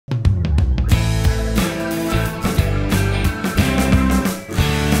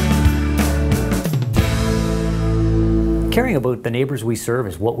Caring about the neighbors we serve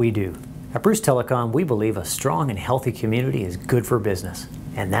is what we do. At Bruce Telecom, we believe a strong and healthy community is good for business,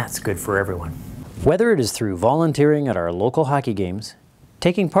 and that's good for everyone. Whether it is through volunteering at our local hockey games,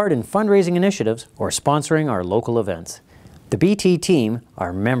 taking part in fundraising initiatives, or sponsoring our local events, the BT team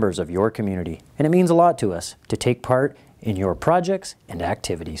are members of your community, and it means a lot to us to take part in your projects and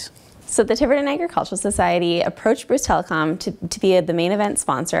activities. So the Tiverton Agricultural Society approached Bruce Telecom to be the main event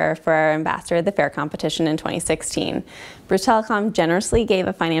sponsor for our Ambassador at the Fair competition in 2016. Bruce Telecom generously gave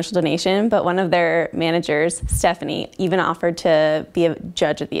a financial donation, but one of their managers, Stephanie, even offered to be a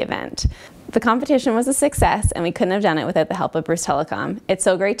judge at the event. The competition was a success, and we couldn't have done it without the help of Bruce Telecom. It's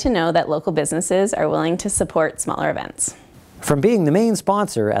so great to know that local businesses are willing to support smaller events. From being the main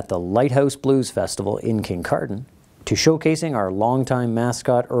sponsor at the Lighthouse Blues Festival in Kincardine, to showcasing our longtime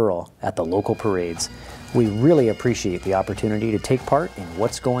mascot Earl at the local parades, we really appreciate the opportunity to take part in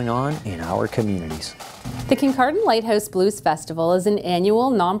what's going on in our communities. The Kincardine Lighthouse Blues Festival is an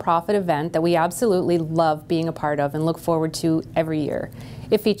annual nonprofit event that we absolutely love being a part of and look forward to every year.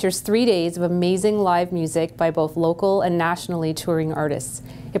 It features 3 days of amazing live music by both local and nationally touring artists.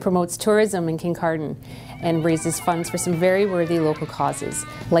 It promotes tourism in Kincardine and raises funds for some very worthy local causes,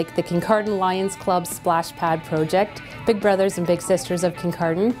 like the Kincardine Lions Club Splash Pad Project, Big Brothers and Big Sisters of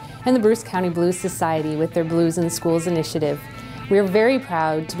Kincardine, and the Bruce County Blues Society with their Blues in Schools initiative. We are very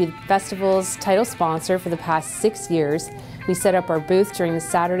proud to be the festival's title sponsor for the past 6 years. We set up our booth during the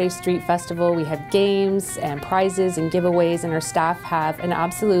Saturday Street Festival. We have games and prizes and giveaways, and our staff have an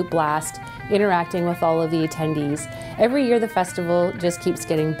absolute blast interacting with all of the attendees. Every year the festival just keeps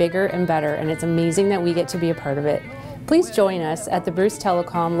getting bigger and better, and it's amazing that we get to be a part of it. Please join us at the Bruce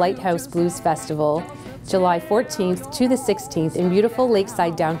Telecom Lighthouse Blues Festival, July 14th to the 16th in beautiful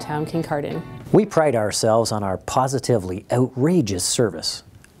lakeside downtown Kincardine. We pride ourselves on our positively outrageous service.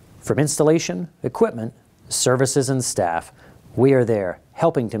 From installation, equipment, services and staff, we are there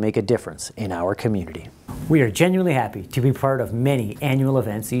helping to make a difference in our community. We are genuinely happy to be part of many annual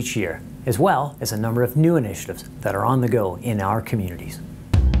events each year, as well as a number of new initiatives that are on the go in our communities.